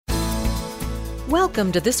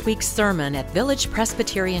Welcome to this week's sermon at Village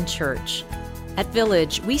Presbyterian Church. At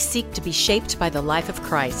Village, we seek to be shaped by the life of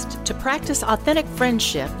Christ, to practice authentic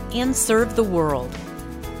friendship, and serve the world.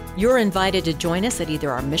 You're invited to join us at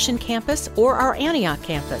either our Mission Campus or our Antioch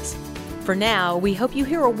campus. For now, we hope you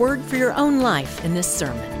hear a word for your own life in this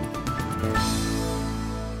sermon.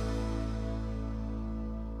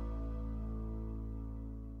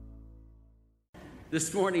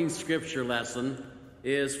 This morning's scripture lesson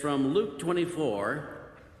is from Luke 24,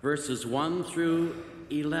 verses 1 through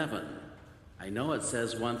 11. I know it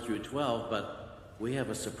says 1 through 12, but we have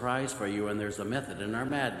a surprise for you, and there's a method in our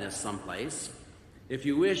madness someplace. If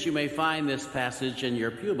you wish, you may find this passage in your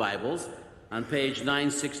pew Bibles on page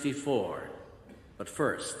 964. But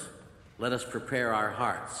first, let us prepare our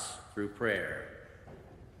hearts through prayer.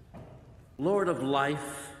 Lord of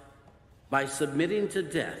life, by submitting to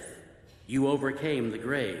death, you overcame the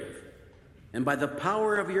grave, and by the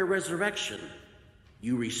power of your resurrection,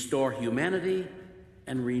 you restore humanity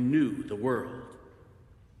and renew the world.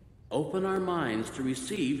 Open our minds to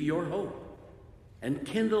receive your hope, and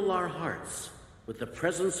kindle our hearts with the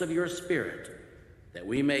presence of your Spirit, that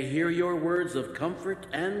we may hear your words of comfort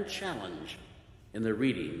and challenge in the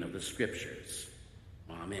reading of the Scriptures.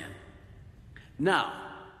 Amen. Now,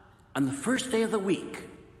 on the first day of the week,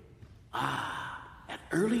 at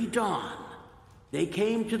early dawn, they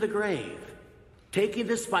came to the grave, taking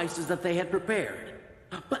the spices that they had prepared.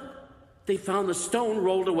 But they found the stone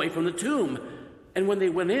rolled away from the tomb, and when they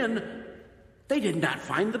went in, they did not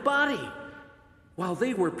find the body. While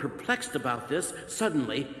they were perplexed about this,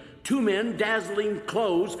 suddenly, two men, dazzling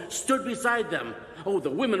clothes, stood beside them. Oh, the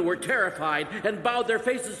women were terrified and bowed their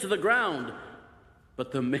faces to the ground.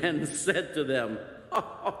 But the men said to them,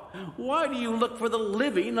 "Why do you look for the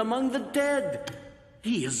living among the dead?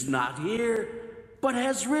 He is not here, but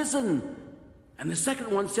has risen." And the second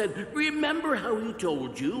one said, "Remember how he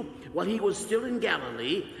told you, while he was still in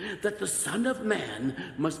Galilee, that the Son of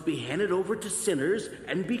Man must be handed over to sinners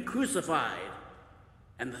and be crucified,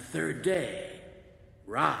 and the third day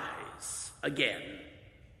rise again."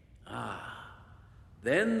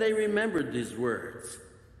 Then they remembered these words,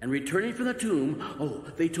 and returning from the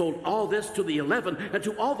tomb, they told all this to the 11 and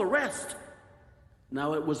to all the rest.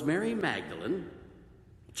 Now it was Mary Magdalene,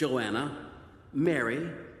 Joanna, Mary,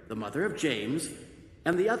 the mother of James,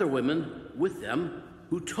 and the other women with them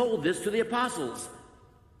who told this to the apostles.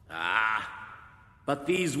 But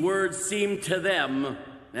these words seemed to them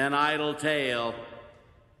an idle tale,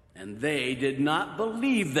 and they did not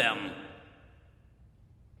believe them.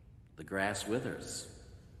 The grass withers,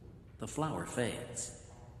 the flower fades,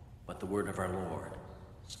 but the word of our Lord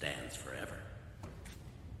stands forever.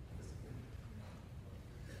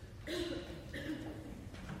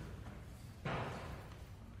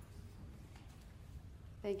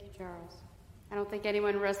 Thank you, Charles. I don't think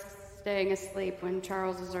anyone risks staying asleep when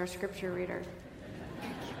Charles is our scripture reader.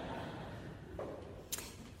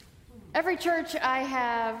 Every church I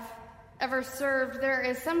have ever served, there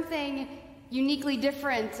is something uniquely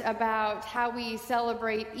different about how we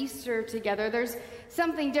celebrate Easter together. There's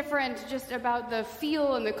something different just about the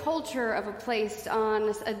feel and the culture of a place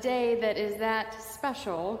on a day that is that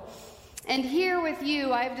special. And here with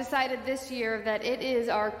you, I've decided this year that it is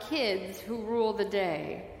our kids who rule the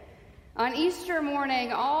day. On Easter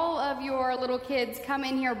morning, all of your little kids come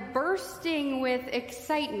in here bursting with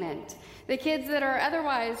excitement. The kids that are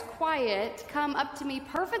otherwise quiet come up to me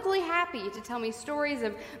perfectly happy to tell me stories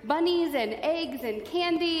of bunnies and eggs and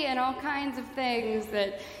candy and all kinds of things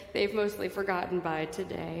that they've mostly forgotten by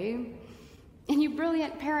today. And you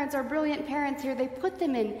brilliant parents, our brilliant parents here, they put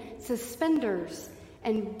them in suspenders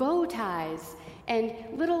and bow ties and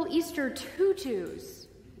little Easter tutus.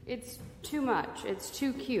 It's too much. It's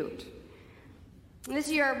too cute. This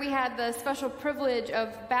year we had the special privilege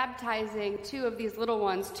of baptizing two of these little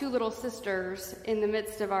ones, two little sisters, in the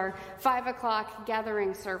midst of our 5 o'clock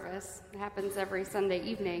gathering service. It happens every Sunday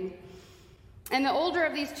evening. And the older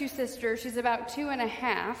of these two sisters, she's about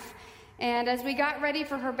 2.5, and as we got ready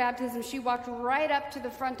for her baptism, she walked right up to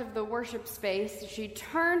the front of the worship space. She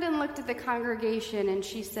turned and looked at the congregation, and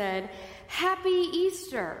she said, "Happy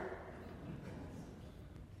Easter."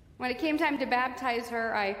 When it came time to baptize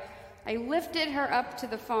her, I lifted her up to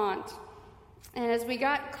the font, and as we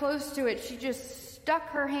got close to it, she just stuck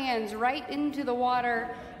her hands right into the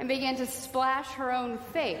water and began to splash her own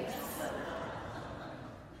face.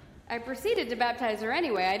 I proceeded to baptize her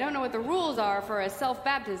anyway. I don't know what the rules are for a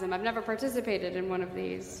self-baptism. I've never participated in one of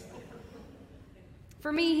these.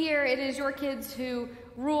 For me here, it is your kids who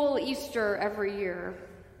rule Easter every year.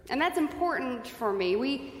 And that's important for me.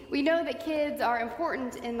 We know that kids are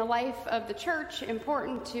important in the life of the church,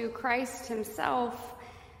 important to Christ himself.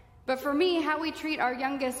 But for me, how we treat our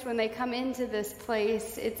youngest when they come into this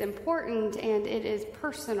place, it's important and it is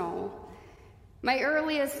personal. My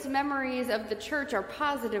earliest memories of the church are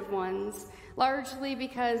positive ones, largely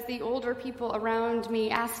because the older people around me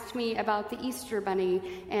asked me about the Easter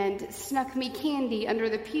Bunny and snuck me candy under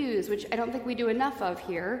the pews, which I don't think we do enough of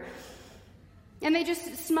here. And they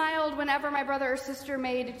just smiled whenever my brother or sister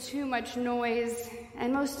made too much noise.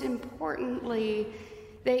 And most importantly,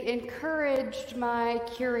 they encouraged my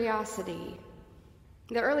curiosity.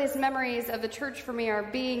 The earliest memories of the church for me are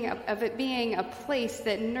of it being a place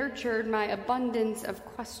that nurtured my abundance of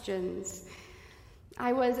questions.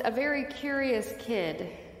 I was a very curious kid.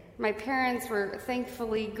 My parents were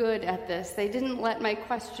thankfully good at this. They didn't let my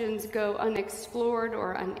questions go unexplored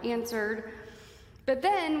or unanswered. But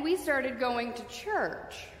then we started going to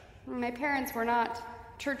church. My parents were not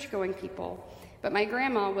church-going people, but my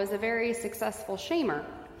grandma was a very successful shamer.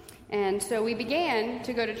 And so we began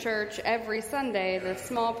to go to church every Sunday, the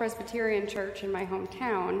small Presbyterian church in my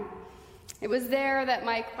hometown. It was there that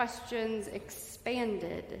my questions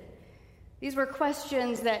expanded. These were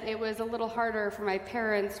questions that it was a little harder for my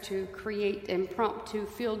parents to create impromptu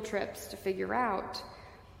field trips to figure out.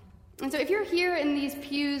 And so if you're here in these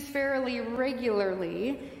pews fairly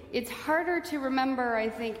regularly, it's harder to remember, I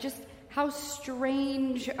think, just how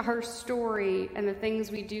strange our story and the things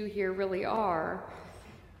we do here really are.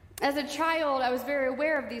 As a child, I was very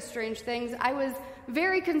aware of these strange things. I was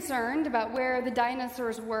very concerned about where the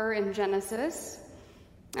dinosaurs were in Genesis.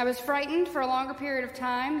 I was frightened for a longer period of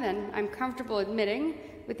time than I'm comfortable admitting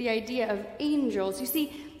with the idea of angels. You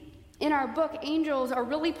see, in our book, angels are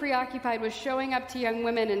really preoccupied with showing up to young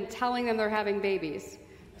women and telling them they're having babies.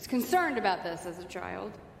 I was concerned about this as a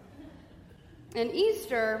child. And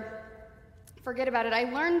Easter, forget about it. I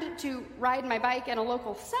learned to ride my bike in a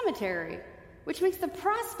local cemetery, which makes the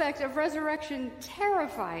prospect of resurrection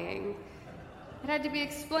terrifying. It had to be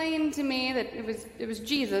explained to me that it was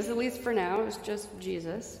Jesus, at least for now. It was just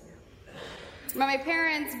Jesus. But my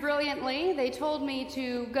parents, brilliantly, they told me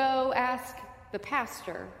to go ask the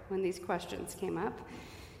pastor when these questions came up.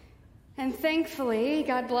 And thankfully,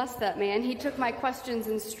 God bless that man, he took my questions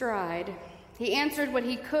in stride. He answered what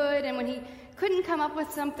he could, and when he couldn't come up with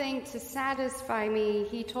something to satisfy me,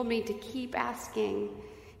 he told me to keep asking.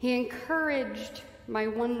 He encouraged my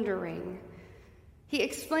wondering. He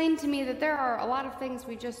explained to me that there are a lot of things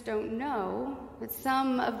we just don't know, that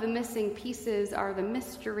some of the missing pieces are the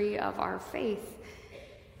mystery of our faith,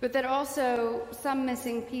 but that also some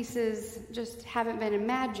missing pieces just haven't been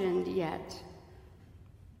imagined yet.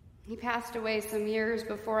 He passed away some years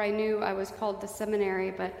before I knew I was called to seminary,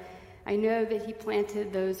 but I know that he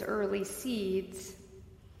planted those early seeds.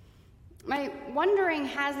 My wondering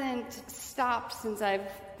hasn't stopped since I've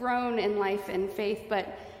grown in life and faith,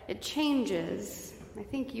 but it changes. I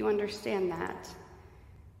think you understand that.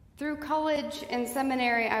 Through college and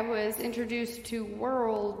seminary, I was introduced to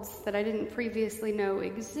worlds that I didn't previously know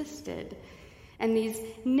existed. And these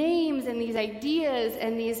names and these ideas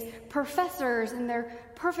and these professors and their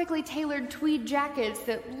perfectly tailored tweed jackets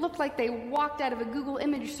that looked like they walked out of a Google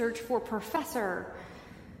image search for professor.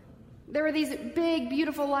 There were these big,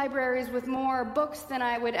 beautiful libraries with more books than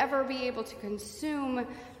I would ever be able to consume.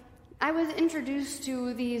 I was introduced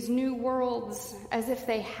to these new worlds as if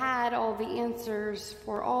they had all the answers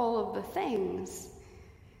for all of the things.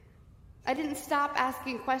 I didn't stop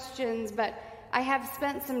asking questions, but I have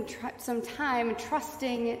spent some time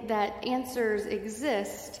trusting that answers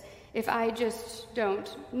exist if I just don't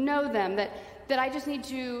know them, that I just need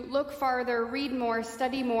to look farther, read more,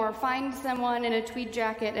 study more, find someone in a tweed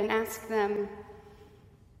jacket and ask them.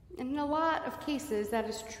 And in a lot of cases, that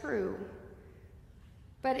is true.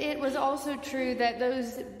 But it was also true that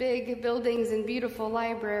those big buildings and beautiful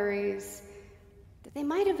libraries, that they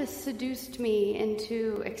might have seduced me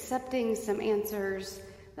into accepting some answers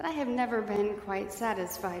that I have never been quite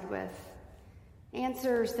satisfied with.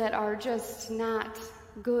 Answers that are just not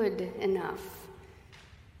good enough.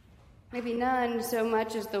 Maybe none so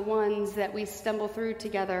much as the ones that we stumble through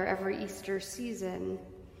together every Easter season.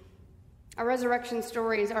 Our resurrection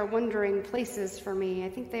stories are wondering places for me. I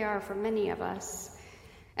think they are for many of us.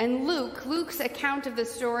 And Luke's account of the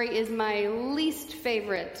story is my least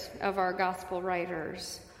favorite of our gospel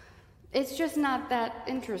writers. It's just not that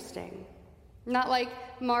interesting. Not like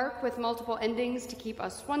Mark with multiple endings to keep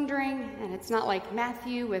us wondering, and it's not like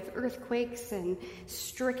Matthew with earthquakes and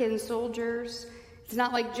stricken soldiers. It's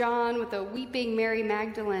not like John with a weeping Mary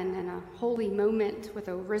Magdalene and a holy moment with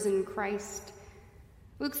a risen Christ.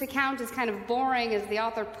 Luke's account is kind of boring as the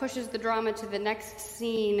author pushes the drama to the next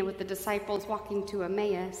scene with the disciples walking to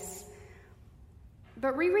Emmaus.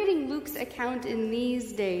 But rereading Luke's account in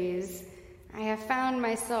these days, I have found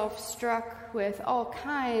myself struck with all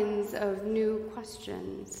kinds of new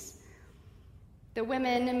questions. The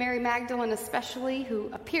women, Mary Magdalene especially,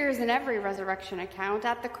 who appears in every resurrection account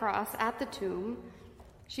at the cross, at the tomb.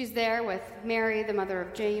 She's there with Mary, the mother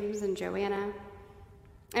of James and Joanna.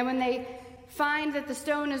 And when they find that the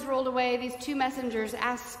stone is rolled away, these two messengers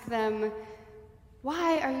ask them,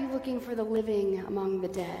 "Why are you looking for the living among the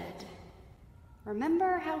dead?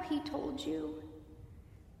 Remember how he told you?"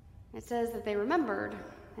 It says that they remembered,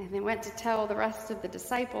 and they went to tell the rest of the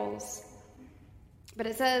disciples. But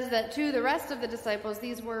it says that to the rest of the disciples,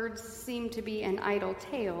 these words seemed to be an idle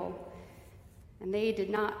tale, and they did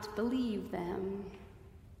not believe them.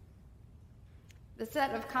 The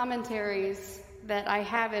set of commentaries that I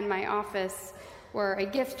have in my office were a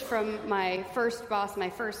gift from my first boss, my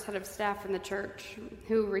first head of staff in the church,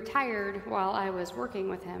 who retired while I was working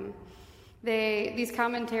with him. These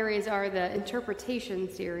commentaries are the interpretation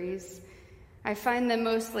series. I find them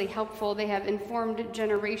mostly helpful. They have informed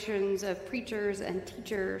generations of preachers and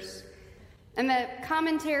teachers. And the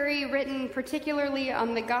commentary written particularly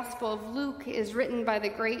on the Gospel of Luke is written by the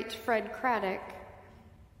great Fred Craddock.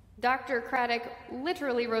 Dr. Craddock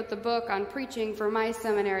literally wrote the book on preaching for my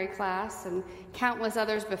seminary class and countless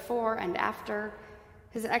others before and after.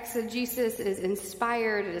 His exegesis is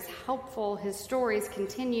inspired, it is helpful, his stories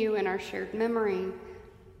continue in our shared memory.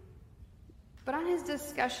 But on his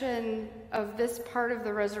discussion of this part of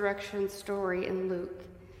the resurrection story in Luke,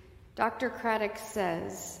 Dr. Craddock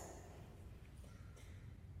says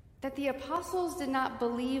that the apostles did not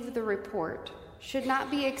believe the report should not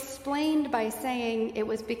be explained by saying it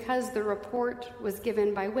was because the report was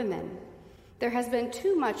given by women. There has been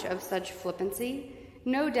too much of such flippancy.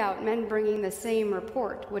 No doubt men bringing the same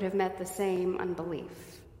report would have met the same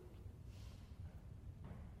unbelief.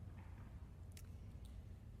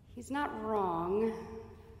 He's not wrong.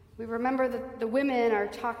 We remember that the women are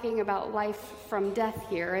talking about life from death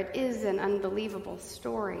here. It is an unbelievable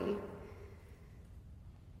story.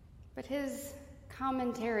 But his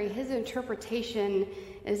commentary, his interpretation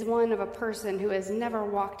is one of a person who has never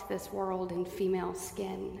walked this world in female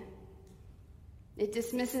skin. It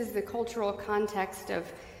dismisses the cultural context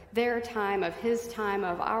of their time, of his time,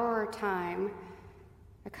 of our time,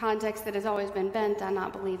 a context that has always been bent on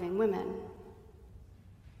not believing women.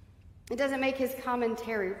 It doesn't make his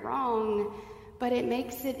commentary wrong, but it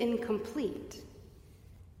makes it incomplete.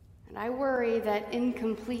 And I worry that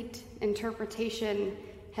incomplete interpretation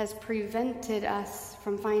has prevented us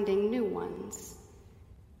from finding new ones.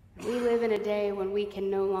 We live in a day when we can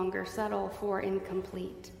no longer settle for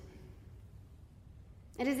incomplete.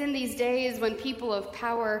 It is in these days when people of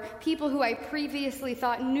power, people who I previously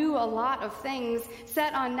thought knew a lot of things,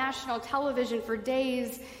 sat on national television for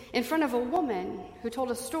days in front of a woman who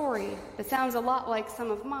told a story that sounds a lot like some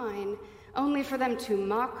of mine, only for them to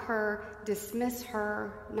mock her, dismiss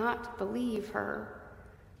her, not believe her.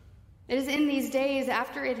 It is in these days,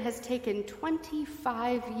 after it has taken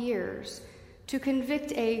 25 years to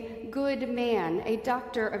convict a good man, a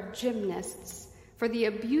doctor of gymnasts, for the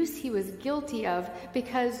abuse he was guilty of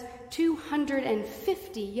because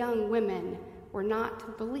 250 young women were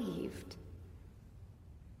not believed.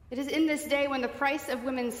 It is in this day when the price of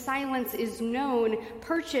women's silence is known,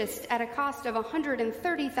 purchased at a cost of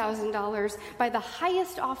 $130,000 by the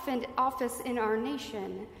highest office in our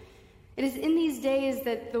nation. It is in these days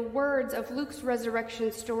that the words of Luke's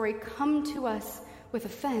resurrection story come to us with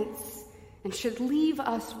offense and should leave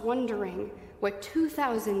us wondering what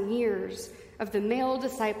 2,000 years of the male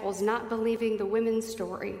disciples not believing the women's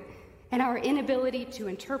story and our inability to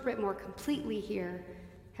interpret more completely here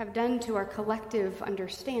have done to our collective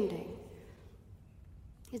understanding.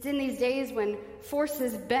 It's in these days when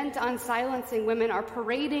forces bent on silencing women are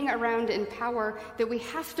parading around in power that we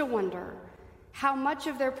have to wonder how much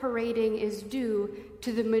of their parading is due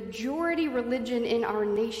to the majority religion in our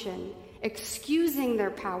nation excusing their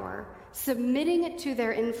power, submitting it to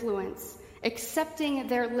their influence, accepting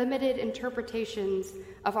their limited interpretations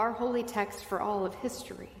of our holy text for all of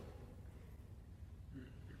history.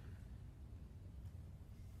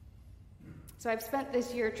 So I've spent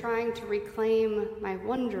this year trying to reclaim my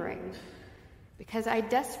wondering, because I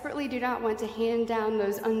desperately do not want to hand down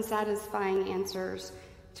those unsatisfying answers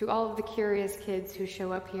to all of the curious kids who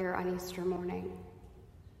show up here on Easter morning.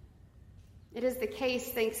 It is the case,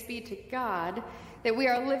 thanks be to God, that we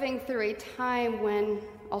are living through a time when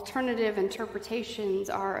alternative interpretations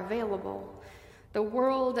are available. The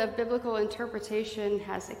world of biblical interpretation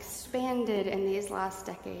has expanded in these last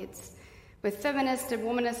decades, with feminist and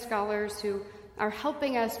womanist scholars who are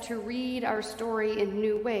helping us to read our story in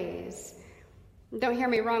new ways. Don't hear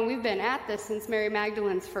me wrong, we've been at this since Mary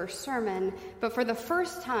Magdalene's first sermon, but for the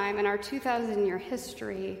first time in our 2,000-year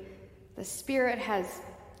history, the Spirit has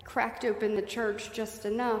cracked open the church just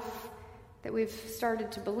enough that we've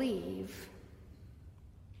started to believe.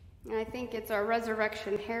 And I think it's our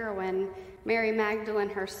resurrection heroine, Mary Magdalene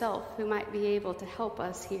herself, who might be able to help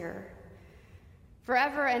us here.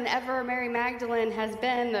 Forever and ever, Mary Magdalene has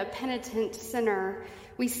been the penitent sinner.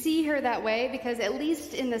 We see her that way because at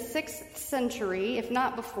least in the 6th century, if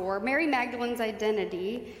not before, Mary Magdalene's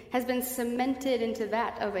identity has been cemented into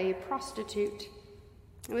that of a prostitute.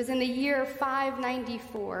 It was in the year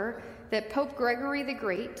 594 that Pope Gregory the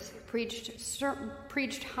Great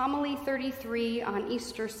preached Homily 33 on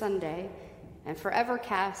Easter Sunday and forever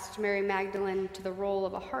cast Mary Magdalene to the role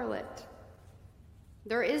of a harlot.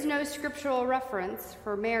 There is no scriptural reference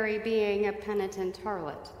for Mary being a penitent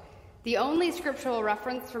harlot. The only scriptural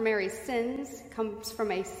reference for Mary's sins comes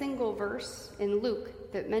from a single verse in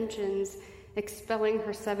Luke that mentions expelling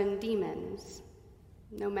her 7 demons.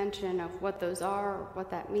 No mention of what those are or what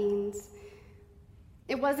that means.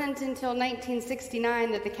 It wasn't until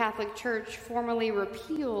 1969 that the Catholic Church formally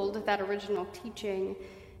repealed that original teaching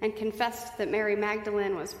and confessed that Mary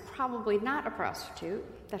Magdalene was probably not a prostitute,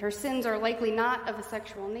 that her sins are likely not of a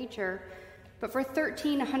sexual nature, but for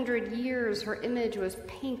 1,300 years her image was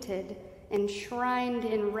painted, enshrined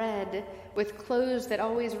in red, with clothes that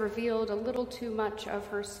always revealed a little too much of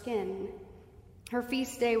her skin. Her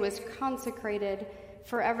feast day was consecrated,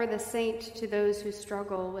 forever the saint to those who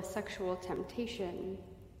struggle with sexual temptation.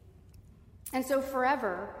 And so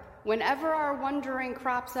forever, whenever our wondering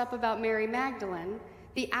crops up about Mary Magdalene,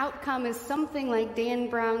 the outcome is something like Dan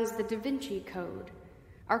Brown's The Da Vinci Code.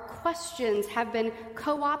 Our questions have been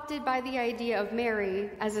co-opted by the idea of Mary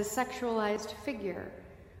as a sexualized figure,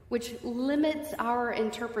 which limits our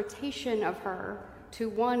interpretation of her to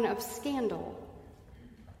one of scandal.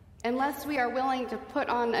 Unless we are willing to put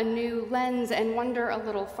on a new lens and wonder a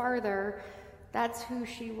little farther, that's who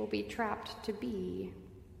she will be trapped to be.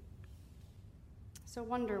 So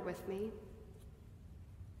wonder with me.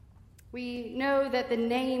 We know that the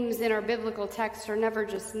names in our biblical text are never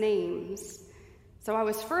just names. So I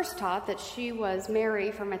was first taught that she was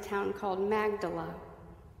Mary from a town called Magdala.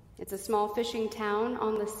 It's a small fishing town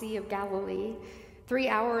on the Sea of Galilee, 3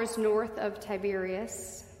 hours north of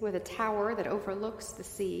Tiberias, with a tower that overlooks the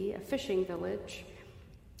sea, a fishing village.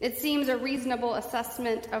 It seems a reasonable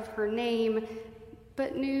assessment of her name,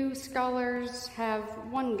 but new scholars have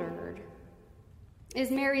wondered.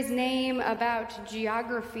 Is Mary's name about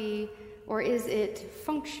geography, or is it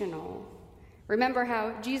functional? Remember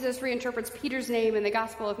how Jesus reinterprets Peter's name in the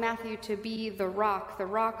Gospel of Matthew to be the rock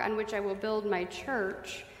on which I will build my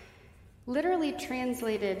church. Literally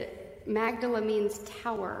translated, Magdala means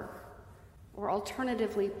tower, or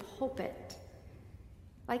alternatively, pulpit.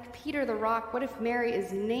 Like Peter the rock, what if Mary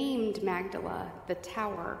is named Magdala, the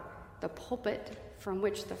tower, the pulpit from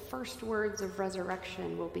which the first words of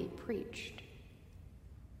resurrection will be preached?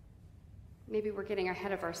 Maybe we're getting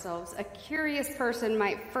ahead of ourselves. A curious person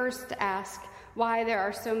might first ask why there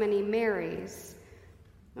are so many Marys.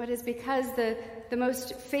 It is because the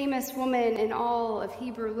most famous woman in all of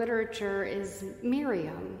Hebrew literature is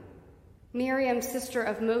Miriam. Miriam, sister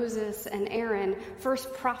of Moses and Aaron,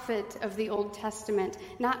 first prophet of the Old Testament,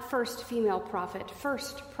 not first female prophet,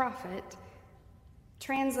 first prophet.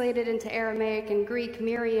 Translated into Aramaic and Greek,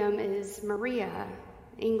 Miriam is Maria,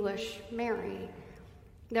 English, Mary.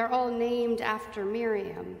 They're all named after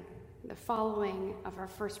Miriam. The following of our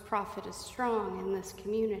first prophet is strong in this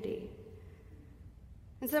community.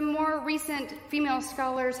 And some more recent female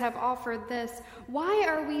scholars have offered this. Why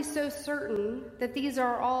are we so certain that these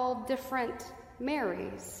are all different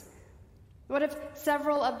Marys? What if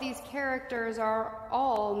several of these characters are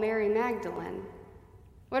all Mary Magdalene?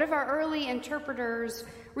 What if our early interpreters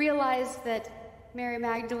realized that Mary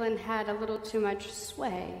Magdalene had a little too much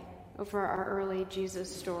sway over our early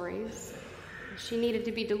Jesus stories? She needed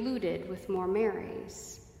to be diluted with more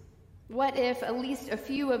Marys. What if at least a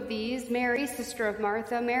few of these, Mary, sister of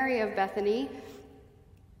Martha, Mary of Bethany,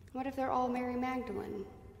 what if they're all Mary Magdalene?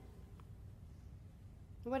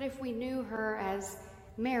 What if we knew her as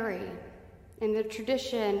Mary in the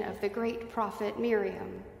tradition of the great prophet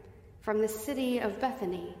Miriam from the city of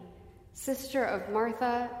Bethany, sister of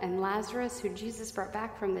Martha and Lazarus, who Jesus brought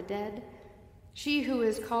back from the dead, she who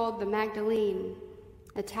is called the Magdalene,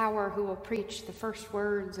 a tower who will preach the first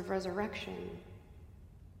words of resurrection?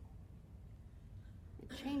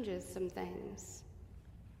 changes some things.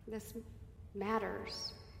 This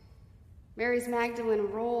matters. Mary's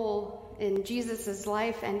Magdalene role in Jesus'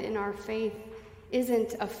 life and in our faith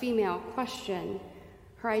isn't a female question.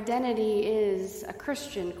 Her identity is a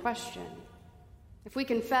Christian question. If we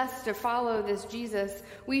confess to follow this Jesus,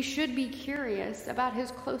 we should be curious about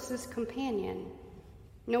his closest companion.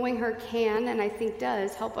 Knowing her can, and I think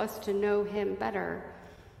does, help us to know him better.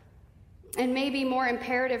 And maybe more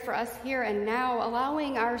imperative for us here and now,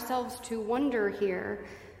 allowing ourselves to wonder here,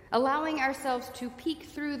 allowing ourselves to peek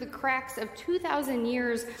through the cracks of 2,000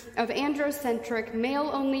 years of androcentric,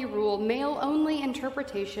 male-only rule, male-only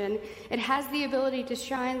interpretation. It has the ability to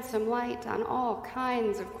shine some light on all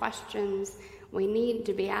kinds of questions we need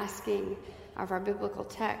to be asking of our biblical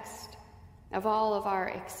text, of all of our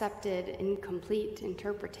accepted incomplete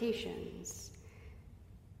interpretations.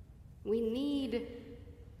 We need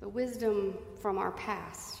the wisdom from our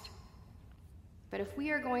past. But if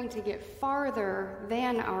we are going to get farther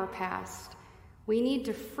than our past, we need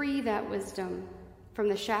to free that wisdom from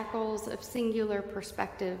the shackles of singular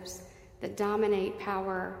perspectives that dominate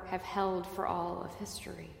power, have held for all of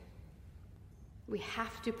history. We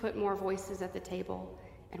have to put more voices at the table,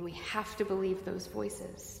 and we have to believe those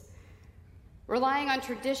voices. Relying on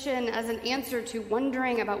tradition as an answer to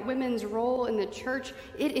wondering about women's role in the church,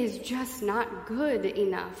 it is just not good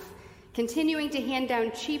enough. Continuing to hand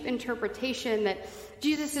down cheap interpretation that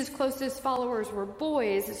Jesus' closest followers were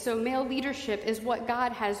boys, so male leadership is what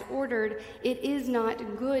God has ordered, it is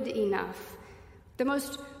not good enough. The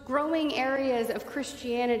most growing areas of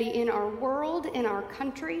Christianity in our world, in our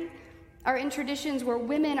country, are in traditions where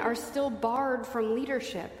women are still barred from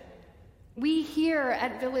leadership. We here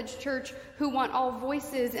at Village Church, who want all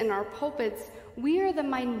voices in our pulpits, we are the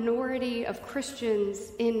minority of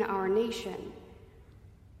Christians in our nation.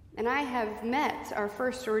 And I have met our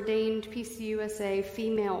first ordained PCUSA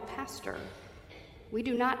female pastor. We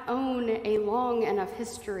do not own a long enough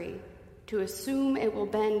history to assume it will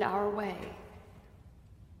bend our way.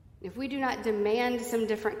 If we do not demand some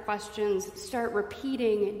different questions, start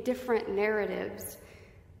repeating different narratives,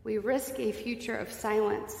 we risk a future of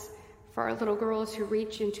silence for our little girls who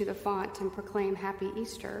reach into the font and proclaim Happy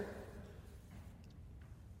Easter.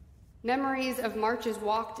 Memories of marches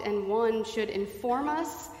walked and won should inform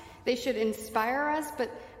us, they should inspire us,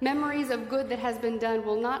 but memories of good that has been done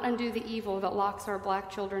will not undo the evil that locks our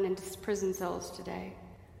black children into prison cells today.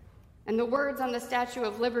 And the words on the Statue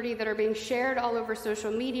of Liberty that are being shared all over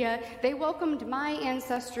social media, they welcomed my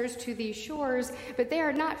ancestors to these shores, but they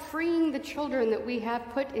are not freeing the children that we have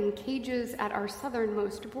put in cages at our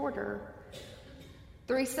southernmost border.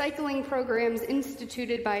 The recycling programs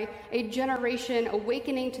instituted by a generation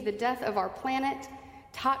awakening to the death of our planet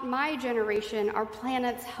taught my generation our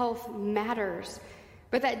planet's health matters,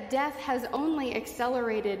 but that death has only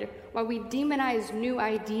accelerated while we demonize new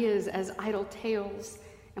ideas as idle tales,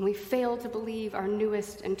 and we fail to believe our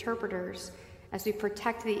newest interpreters as we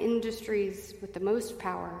protect the industries with the most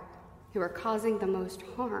power who are causing the most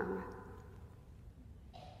harm.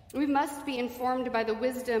 We must be informed by the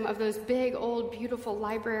wisdom of those big, old, beautiful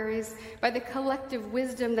libraries, by the collective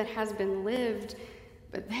wisdom that has been lived,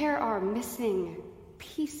 but there are missing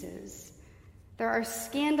pieces. There are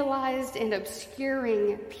scandalized and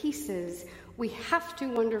obscuring pieces. We have to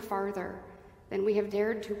wonder farther than we have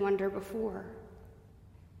dared to wonder before.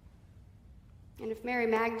 And if Mary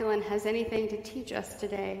Magdalene has anything to teach us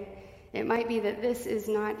today, it might be that this is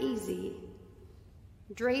not easy.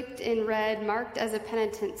 Draped in red, marked as a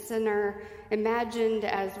penitent sinner, imagined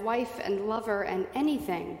as wife and lover and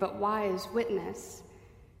anything but wise witness,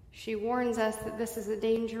 she warns us that this is a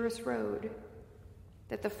dangerous road,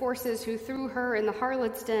 that the forces who threw her in the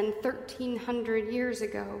harlot's den 1,300 years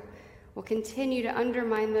ago will continue to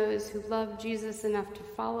undermine those who love Jesus enough to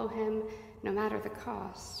follow him no matter the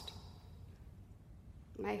cost.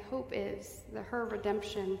 My hope is that her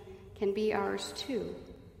redemption can be ours too.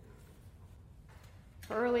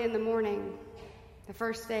 Early in the morning, the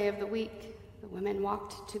first day of the week, the women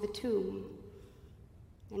walked to the tomb.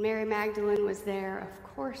 And Mary Magdalene was there.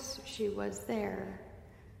 Of course she was there.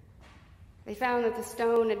 They found that the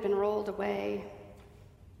stone had been rolled away.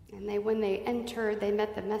 And when they entered, they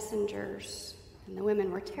met the messengers, and the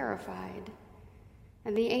women were terrified.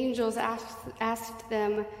 And the angels asked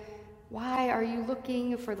them, "Why are you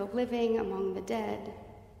looking for the living among the dead?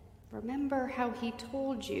 Remember how he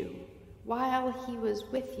told you while he was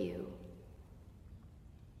with you."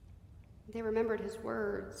 They remembered his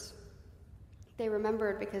words. They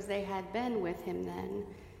remembered because they had been with him then,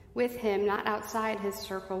 with him not outside his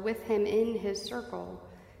circle, with him in his circle.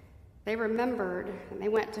 They remembered, and they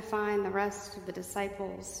went to find the rest of the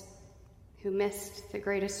disciples who missed the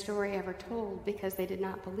greatest story ever told because they did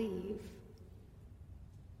not believe.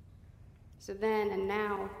 So then and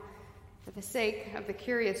now, for the sake of the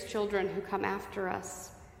curious children who come after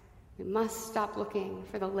us, we must stop looking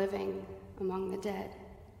for the living among the dead.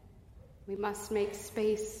 We must make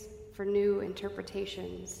space for new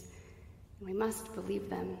interpretations, and we must believe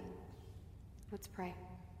them. Let's pray.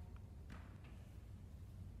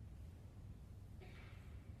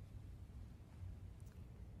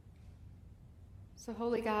 So,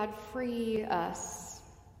 Holy God, free us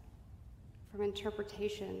from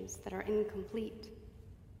interpretations that are incomplete,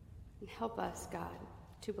 and help us, God,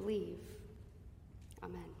 to believe.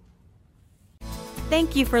 Amen.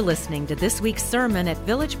 Thank you for listening to this week's sermon at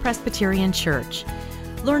Village Presbyterian Church.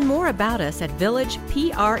 Learn more about us at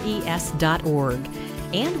villagepres.org,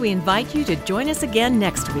 and we invite you to join us again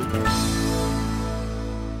next week.